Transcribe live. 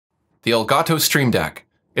the Elgato Stream Deck.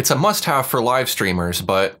 It's a must-have for live streamers,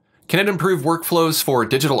 but can it improve workflows for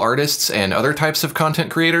digital artists and other types of content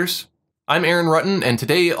creators? I'm Aaron Rutten, and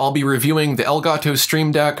today I'll be reviewing the Elgato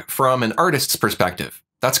Stream Deck from an artist's perspective.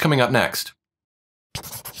 That's coming up next.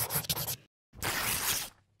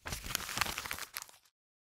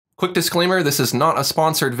 Quick disclaimer, this is not a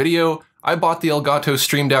sponsored video. I bought the Elgato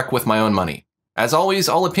Stream Deck with my own money. As always,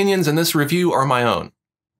 all opinions in this review are my own.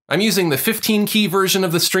 I'm using the 15-key version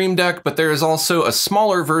of the Stream Deck, but there is also a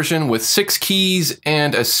smaller version with 6 keys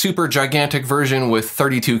and a super gigantic version with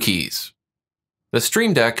 32 keys. The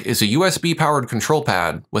Stream Deck is a USB-powered control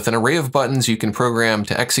pad with an array of buttons you can program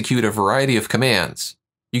to execute a variety of commands.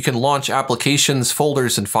 You can launch applications,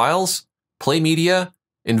 folders, and files, play media,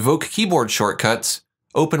 invoke keyboard shortcuts,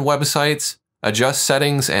 open websites, adjust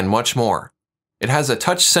settings, and much more. It has a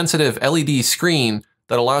touch-sensitive LED screen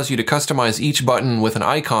that allows you to customize each button with an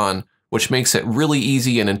icon, which makes it really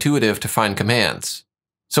easy and intuitive to find commands.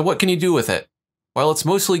 So what can you do with it? While it's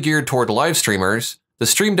mostly geared toward live streamers, the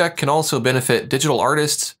Stream Deck can also benefit digital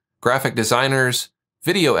artists, graphic designers,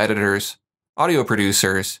 video editors, audio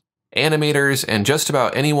producers, animators, and just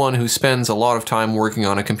about anyone who spends a lot of time working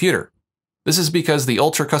on a computer. This is because the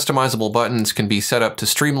ultra-customizable buttons can be set up to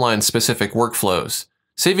streamline specific workflows,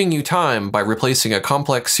 saving you time by replacing a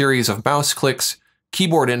complex series of mouse clicks,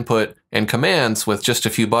 keyboard input, and commands with just a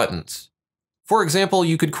few buttons. For example,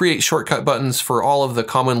 you could create shortcut buttons for all of the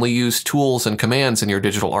commonly used tools and commands in your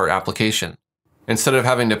digital art application. Instead of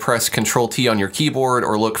having to press Ctrl-T on your keyboard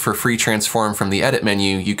or look for free transform from the edit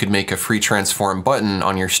menu, you could make a free transform button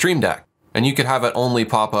on your Stream Deck, and you could have it only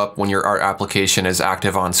pop up when your art application is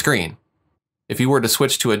active on screen. If you were to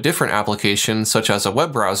switch to a different application, such as a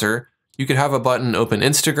web browser, you could have a button open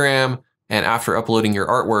Instagram, and after uploading your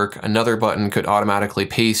artwork, another button could automatically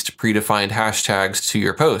paste predefined hashtags to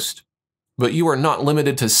your post. But you are not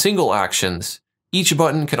limited to single actions. Each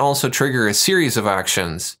button can also trigger a series of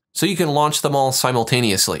actions, so you can launch them all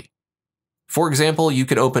simultaneously. For example, you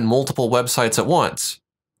could open multiple websites at once,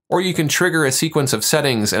 or you can trigger a sequence of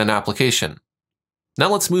settings in an application. Now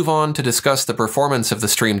let's move on to discuss the performance of the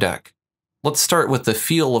Stream Deck. Let's start with the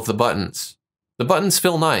feel of the buttons. The buttons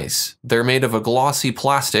feel nice. They're made of a glossy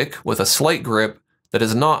plastic with a slight grip that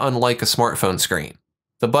is not unlike a smartphone screen.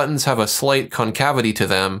 The buttons have a slight concavity to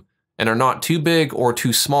them and are not too big or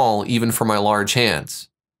too small even for my large hands.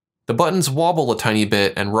 The buttons wobble a tiny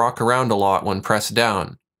bit and rock around a lot when pressed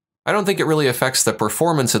down. I don't think it really affects the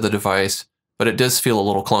performance of the device, but it does feel a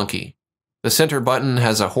little clunky. The center button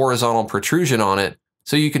has a horizontal protrusion on it,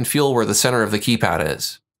 so you can feel where the center of the keypad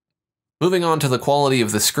is. Moving on to the quality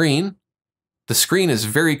of the screen. The screen is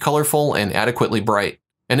very colorful and adequately bright,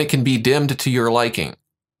 and it can be dimmed to your liking.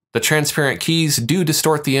 The transparent keys do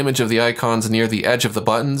distort the image of the icons near the edge of the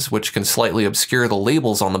buttons, which can slightly obscure the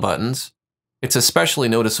labels on the buttons. It's especially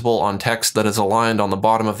noticeable on text that is aligned on the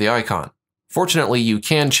bottom of the icon. Fortunately, you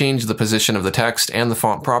can change the position of the text and the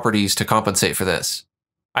font properties to compensate for this.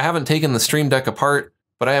 I haven't taken the Stream Deck apart,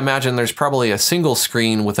 but I imagine there's probably a single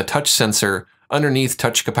screen with a touch sensor underneath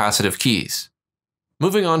touch capacitive keys.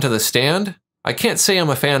 Moving on to the stand, I can't say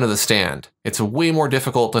I'm a fan of the stand. It's way more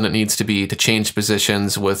difficult than it needs to be to change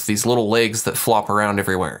positions with these little legs that flop around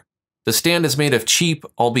everywhere. The stand is made of cheap,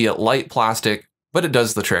 albeit light plastic, but it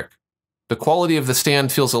does the trick. The quality of the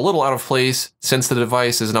stand feels a little out of place since the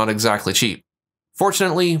device is not exactly cheap.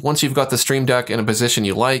 Fortunately, once you've got the Stream Deck in a position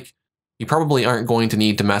you like, you probably aren't going to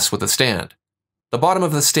need to mess with the stand. The bottom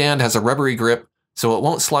of the stand has a rubbery grip, so it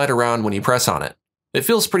won't slide around when you press on it. It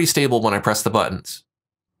feels pretty stable when I press the buttons.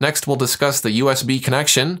 Next, we'll discuss the USB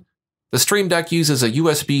connection. The Stream Deck uses a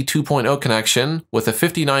USB 2.0 connection with a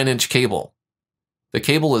 59-inch cable. The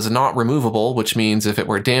cable is not removable, which means if it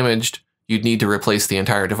were damaged, you'd need to replace the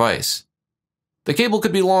entire device. The cable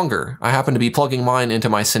could be longer. I happen to be plugging mine into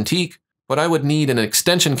my Cintiq, but I would need an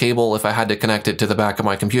extension cable if I had to connect it to the back of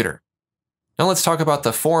my computer. Now let's talk about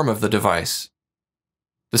the form of the device.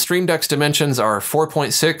 The Stream Deck's dimensions are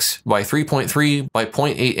 4.6 by 3.3 by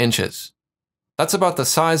 0.8 inches. That's about the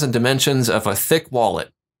size and dimensions of a thick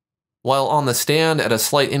wallet. While on the stand at a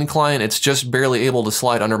slight incline, it's just barely able to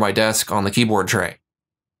slide under my desk on the keyboard tray.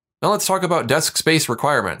 Now let's talk about desk space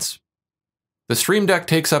requirements. The Stream Deck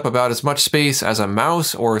takes up about as much space as a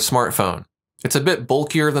mouse or a smartphone. It's a bit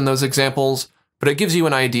bulkier than those examples, but it gives you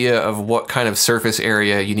an idea of what kind of surface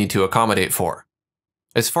area you need to accommodate for.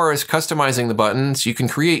 As far as customizing the buttons, you can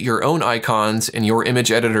create your own icons in your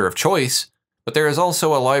image editor of choice, but there is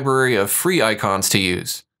also a library of free icons to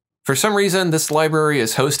use. For some reason, this library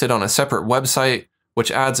is hosted on a separate website,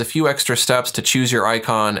 which adds a few extra steps to choose your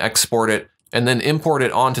icon, export it, and then import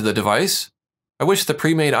it onto the device. I wish the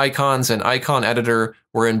pre-made icons and icon editor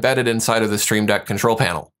were embedded inside of the Stream Deck control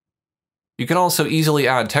panel. You can also easily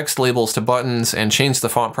add text labels to buttons and change the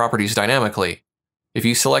font properties dynamically. If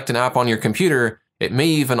you select an app on your computer, it may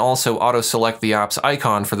even also auto-select the app's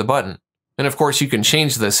icon for the button. And of course, you can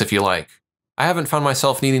change this if you like. I haven't found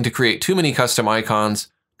myself needing to create too many custom icons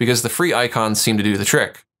because the free icons seem to do the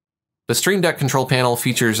trick. The Stream Deck control panel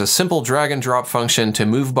features a simple drag and drop function to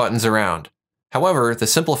move buttons around. However, the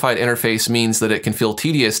simplified interface means that it can feel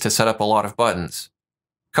tedious to set up a lot of buttons.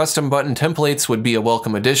 Custom button templates would be a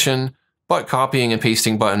welcome addition, but copying and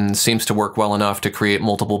pasting buttons seems to work well enough to create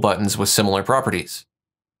multiple buttons with similar properties.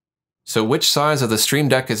 So which size of the Stream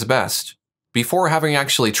Deck is best? Before having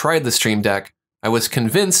actually tried the Stream Deck, I was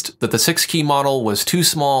convinced that the 6-key model was too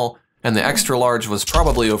small and the extra large was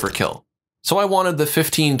probably overkill. So I wanted the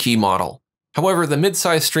 15-key model. However, the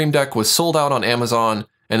mid-size Stream Deck was sold out on Amazon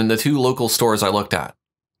and in the 2 local stores I looked at.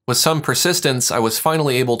 With some persistence, I was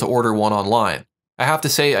finally able to order one online. I have to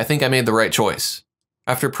say, I think I made the right choice.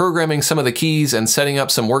 After programming some of the keys and setting up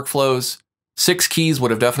some workflows, 6 keys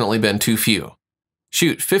would have definitely been too few.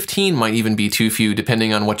 Shoot, 15 might even be too few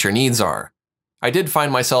depending on what your needs are. I did find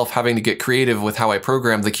myself having to get creative with how I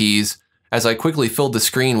programmed the keys, as I quickly filled the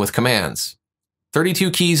screen with commands. 32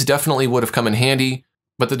 keys definitely would have come in handy,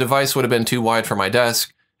 but the device would have been too wide for my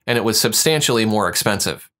desk, and it was substantially more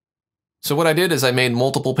expensive. So what I did is I made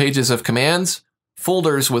multiple pages of commands,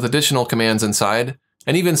 folders with additional commands inside,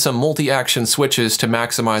 and even some multi-action switches to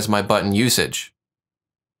maximize my button usage.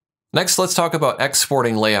 Next, let's talk about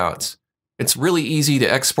exporting layouts. It's really easy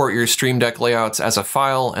to export your Stream Deck layouts as a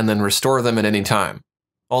file and then restore them at any time.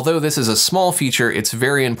 Although this is a small feature, it's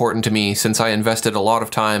very important to me since I invested a lot of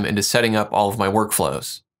time into setting up all of my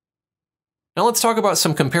workflows. Now let's talk about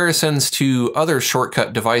some comparisons to other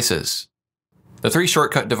shortcut devices. The 3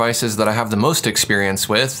 shortcut devices that I have the most experience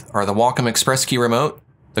with are the Wacom Express Key Remote,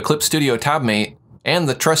 the Clip Studio TabMate, and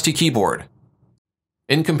the trusty keyboard.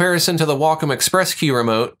 In comparison to the Wacom Express Key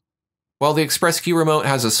Remote, while the Express Key Remote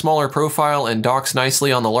has a smaller profile and docks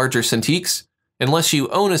nicely on the larger Cintiqs, unless you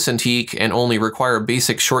own a Cintiq and only require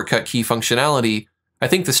basic shortcut key functionality, I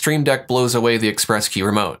think the Stream Deck blows away the Express Key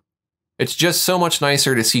Remote. It's just so much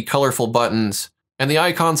nicer to see colorful buttons, and the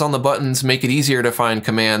icons on the buttons make it easier to find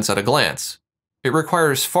commands at a glance. It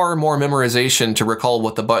requires far more memorization to recall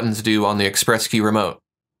what the buttons do on the Express Key Remote,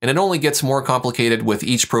 and it only gets more complicated with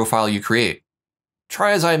each profile you create.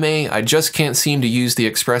 Try as I may, I just can't seem to use the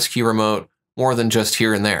Express Key Remote more than just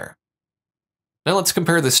here and there. Now let's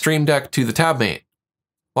compare the Stream Deck to the TabMate.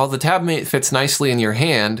 While the TabMate fits nicely in your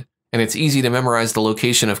hand, and it's easy to memorize the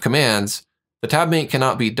location of commands, the TabMate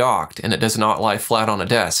cannot be docked and it does not lie flat on a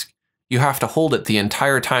desk. You have to hold it the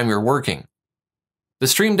entire time you're working. The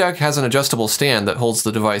Stream Deck has an adjustable stand that holds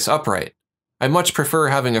the device upright. I much prefer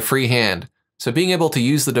having a free hand, so being able to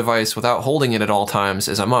use the device without holding it at all times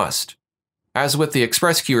is a must. As with the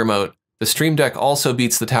Express Key Remote, the Stream Deck also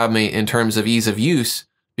beats the TabMate in terms of ease of use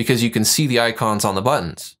because you can see the icons on the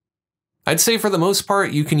buttons. I'd say for the most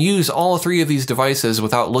part, you can use all 3 of these devices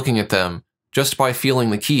without looking at them, just by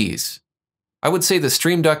feeling the keys. I would say the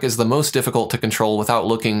Stream Deck is the most difficult to control without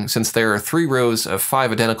looking since there are 3 rows of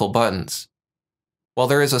 5 identical buttons. While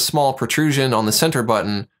there is a small protrusion on the center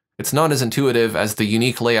button, it's not as intuitive as the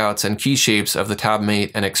unique layouts and key shapes of the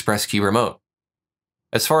TabMate and Express Key Remote.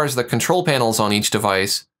 As far as the control panels on each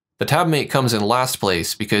device, the TabMate comes in last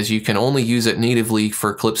place because you can only use it natively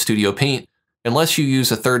for Clip Studio Paint unless you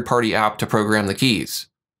use a third-party app to program the keys.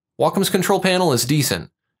 Wacom's control panel is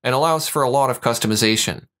decent and allows for a lot of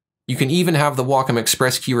customization. You can even have the Wacom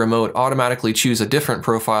Express Key Remote automatically choose a different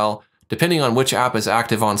profile depending on which app is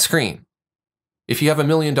active on screen. If you have $1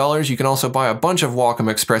 million, you can also buy a bunch of Wacom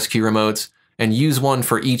Express Key Remotes and use one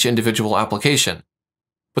for each individual application.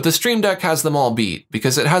 But the Stream Deck has them all beat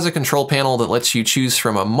because it has a control panel that lets you choose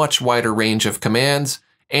from a much wider range of commands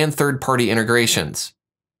and third-party integrations.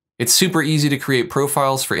 It's super easy to create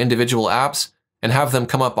profiles for individual apps and have them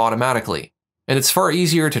come up automatically, and it's far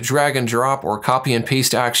easier to drag and drop or copy and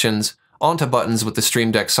paste actions onto buttons with the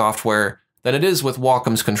Stream Deck software than it is with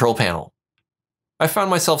Wacom's control panel. I found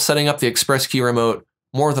myself setting up the Express Key Remote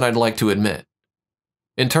more than I'd like to admit.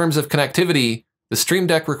 In terms of connectivity, the Stream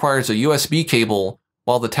Deck requires a USB cable,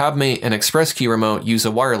 while the TabMate and Express Key Remote use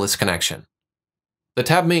a wireless connection. The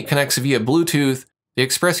TabMate connects via Bluetooth, the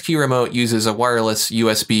Express Key Remote uses a wireless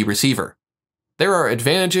USB receiver. There are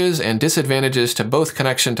advantages and disadvantages to both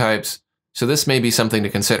connection types, so this may be something to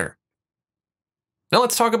consider. Now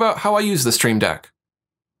let's talk about how I use the Stream Deck.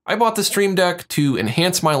 I bought the Stream Deck to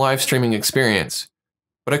enhance my live streaming experience,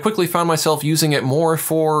 but I quickly found myself using it more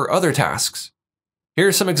for other tasks. Here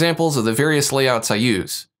are some examples of the various layouts I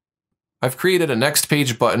use. I've created a next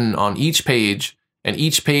page button on each page, and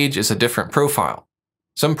each page is a different profile.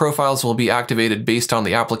 Some profiles will be activated based on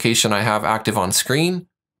the application I have active on screen,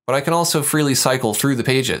 but I can also freely cycle through the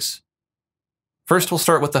pages. First, we'll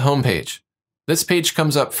start with the home page. This page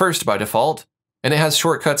comes up first by default, and it has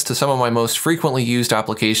shortcuts to some of my most frequently used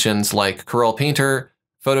applications like Corel Painter,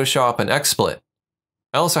 Photoshop, and XSplit.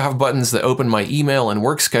 I also have buttons that open my email and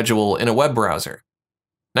work schedule in a web browser.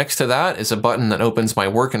 Next to that is a button that opens my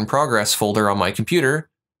work in progress folder on my computer,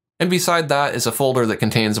 and beside that is a folder that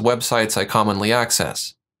contains websites I commonly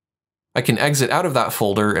access. I can exit out of that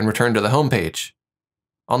folder and return to the home page.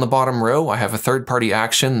 On the bottom row, I have a third-party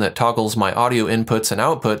action that toggles my audio inputs and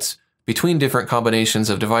outputs between different combinations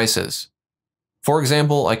of devices. For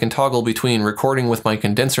example, I can toggle between recording with my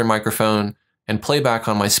condenser microphone and playback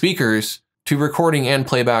on my speakers to recording and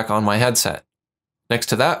playback on my headset. Next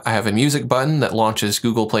to that, I have a music button that launches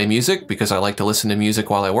Google Play Music because I like to listen to music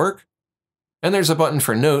while I work. And there's a button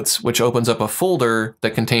for Notes, which opens up a folder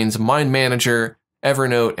that contains Mind Manager,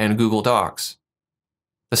 Evernote, and Google Docs.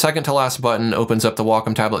 The second to last button opens up the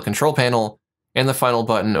Wacom Tablet control panel, and the final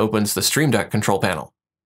button opens the Stream Deck control panel.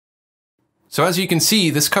 So as you can see,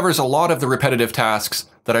 this covers a lot of the repetitive tasks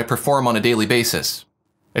that I perform on a daily basis.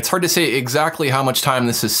 It's hard to say exactly how much time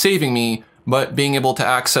this is saving me, but being able to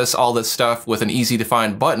access all this stuff with an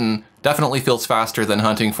easy-to-find button definitely feels faster than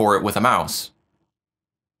hunting for it with a mouse.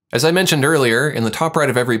 As I mentioned earlier, in the top right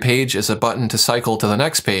of every page is a button to cycle to the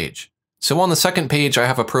next page. So on the second page, I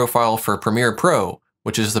have a profile for Premiere Pro,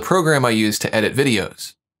 which is the program I use to edit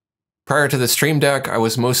videos. Prior to the Stream Deck, I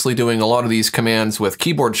was mostly doing a lot of these commands with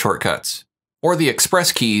keyboard shortcuts, or the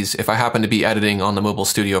express keys if I happen to be editing on the Mobile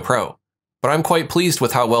Studio Pro. But I'm quite pleased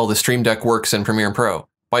with how well the Stream Deck works in Premiere Pro.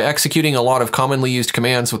 By executing a lot of commonly used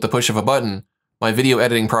commands with the push of a button, my video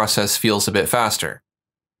editing process feels a bit faster.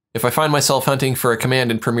 If I find myself hunting for a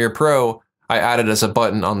command in Premiere Pro, I add it as a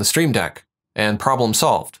button on the Stream Deck, and problem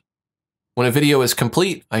solved. When a video is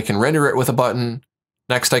complete, I can render it with a button.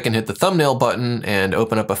 Next, I can hit the thumbnail button and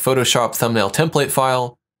open up a Photoshop thumbnail template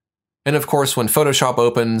file. And of course, when Photoshop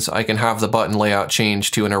opens, I can have the button layout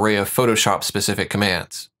change to an array of Photoshop-specific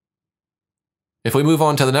commands. If we move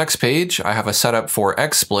on to the next page, I have a setup for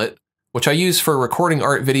XSplit, which I use for recording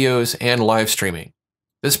art videos and live streaming.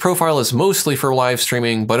 This profile is mostly for live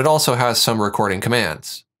streaming, but it also has some recording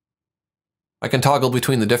commands. I can toggle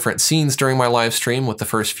between the different scenes during my live stream with the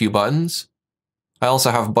first few buttons. I also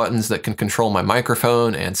have buttons that can control my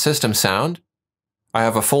microphone and system sound. I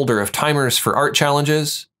have a folder of timers for art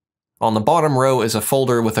challenges. On the bottom row is a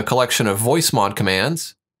folder with a collection of voice mod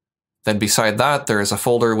commands. Then beside that, there is a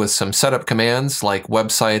folder with some setup commands like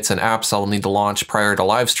websites and apps I'll need to launch prior to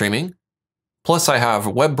live streaming. Plus I have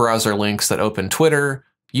web browser links that open Twitter,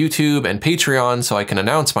 YouTube, and Patreon so I can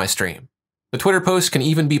announce my stream. The Twitter post can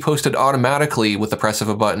even be posted automatically with the press of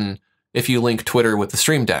a button if you link Twitter with the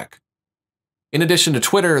Stream Deck. In addition to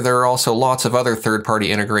Twitter, there are also lots of other third-party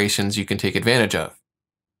integrations you can take advantage of.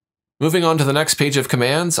 Moving on to the next page of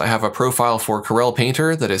commands, I have a profile for Corel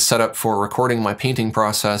Painter that is set up for recording my painting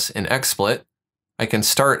process in XSplit. I can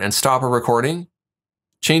start and stop a recording,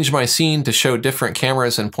 change my scene to show different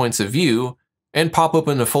cameras and points of view, and pop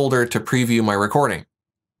open a folder to preview my recording.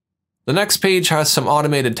 The next page has some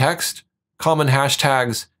automated text, common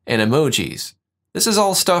hashtags, and emojis. This is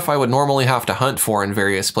all stuff I would normally have to hunt for in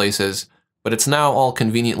various places, but it's now all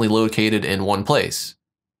conveniently located in one place.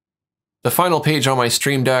 The final page on my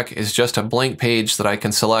Stream Deck is just a blank page that I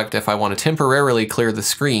can select if I want to temporarily clear the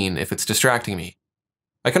screen if it's distracting me.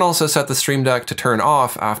 I can also set the Stream Deck to turn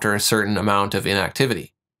off after a certain amount of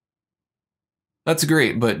inactivity. That's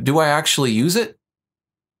great, but do I actually use it?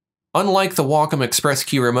 Unlike the Wacom Express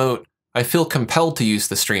Key remote, I feel compelled to use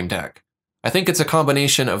the Stream Deck. I think it's a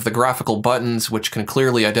combination of the graphical buttons, which can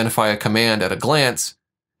clearly identify a command at a glance,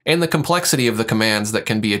 and the complexity of the commands that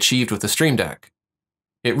can be achieved with the Stream Deck.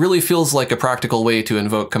 It really feels like a practical way to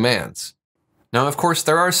invoke commands. Now, of course,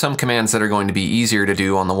 there are some commands that are going to be easier to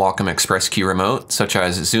do on the Wacom Express Key remote, such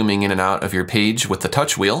as zooming in and out of your page with the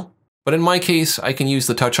touch wheel, but in my case, I can use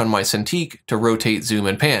the touch on my Cintiq to rotate, zoom,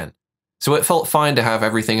 and pan, so it felt fine to have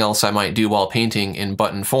everything else I might do while painting in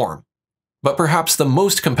button form. But perhaps the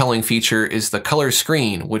most compelling feature is the color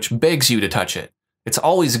screen, which begs you to touch it. It's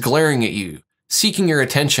always glaring at you, seeking your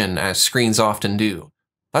attention as screens often do.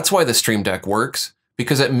 That's why the Stream Deck works,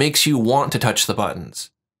 because it makes you want to touch the buttons.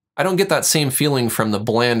 I don't get that same feeling from the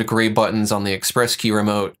bland gray buttons on the Express Key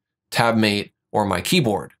remote, TabMate, or my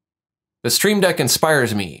keyboard. The Stream Deck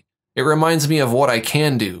inspires me. It reminds me of what I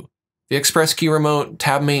can do. The Express Key remote,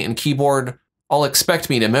 TabMate, and keyboard all expect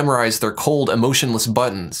me to memorize their cold, emotionless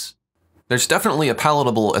buttons. There's definitely a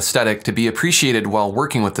palatable aesthetic to be appreciated while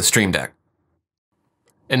working with the Stream Deck.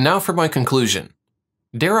 And now for my conclusion.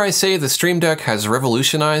 Dare I say the Stream Deck has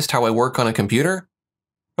revolutionized how I work on a computer?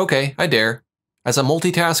 Okay, I dare. As a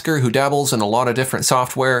multitasker who dabbles in a lot of different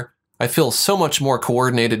software, I feel so much more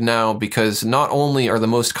coordinated now because not only are the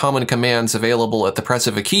most common commands available at the press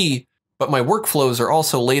of a key, but my workflows are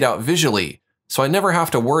also laid out visually, so I never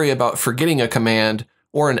have to worry about forgetting a command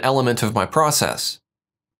or an element of my process.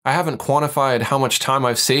 I haven't quantified how much time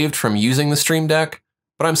I've saved from using the Stream Deck,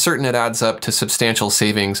 but I'm certain it adds up to substantial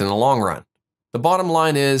savings in the long run. The bottom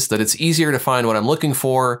line is that it's easier to find what I'm looking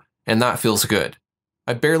for, and that feels good.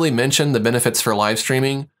 I barely mentioned the benefits for live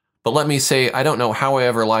streaming, but let me say I don't know how I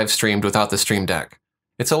ever live streamed without the Stream Deck.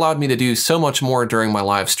 It's allowed me to do so much more during my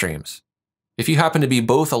live streams. If you happen to be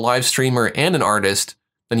both a live streamer and an artist,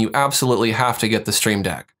 then you absolutely have to get the Stream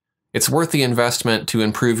Deck. It's worth the investment to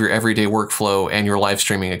improve your everyday workflow and your live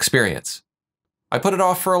streaming experience. I put it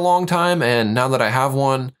off for a long time, and now that I have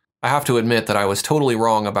one, I have to admit that I was totally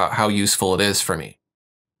wrong about how useful it is for me.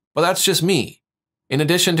 But that's just me. In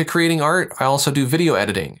addition to creating art, I also do video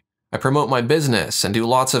editing. I promote my business and do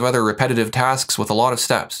lots of other repetitive tasks with a lot of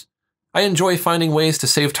steps. I enjoy finding ways to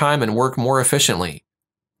save time and work more efficiently.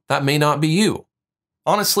 That may not be you.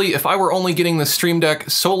 Honestly, if I were only getting the Stream Deck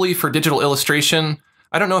solely for digital illustration,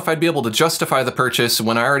 I don't know if I'd be able to justify the purchase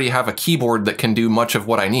when I already have a keyboard that can do much of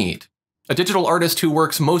what I need. A digital artist who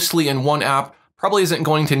works mostly in one app probably isn't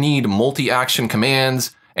going to need multi-action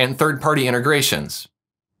commands and third-party integrations.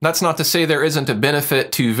 That's not to say there isn't a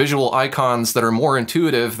benefit to visual icons that are more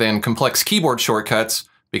intuitive than complex keyboard shortcuts,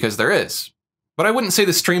 because there is. But I wouldn't say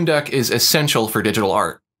the Stream Deck is essential for digital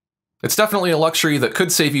art. It's definitely a luxury that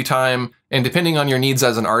could save you time, and depending on your needs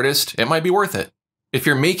as an artist, it might be worth it. If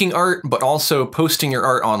you're making art, but also posting your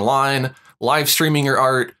art online, live streaming your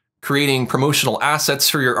art, creating promotional assets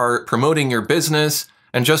for your art, promoting your business,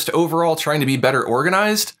 and just overall trying to be better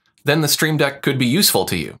organized, then the Stream Deck could be useful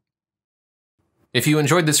to you. If you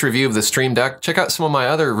enjoyed this review of the Stream Deck, check out some of my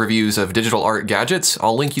other reviews of digital art gadgets.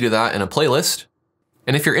 I'll link you to that in a playlist.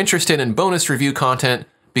 And if you're interested in bonus review content,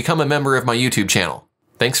 become a member of my YouTube channel.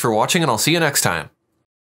 Thanks for watching, and I'll see you next time.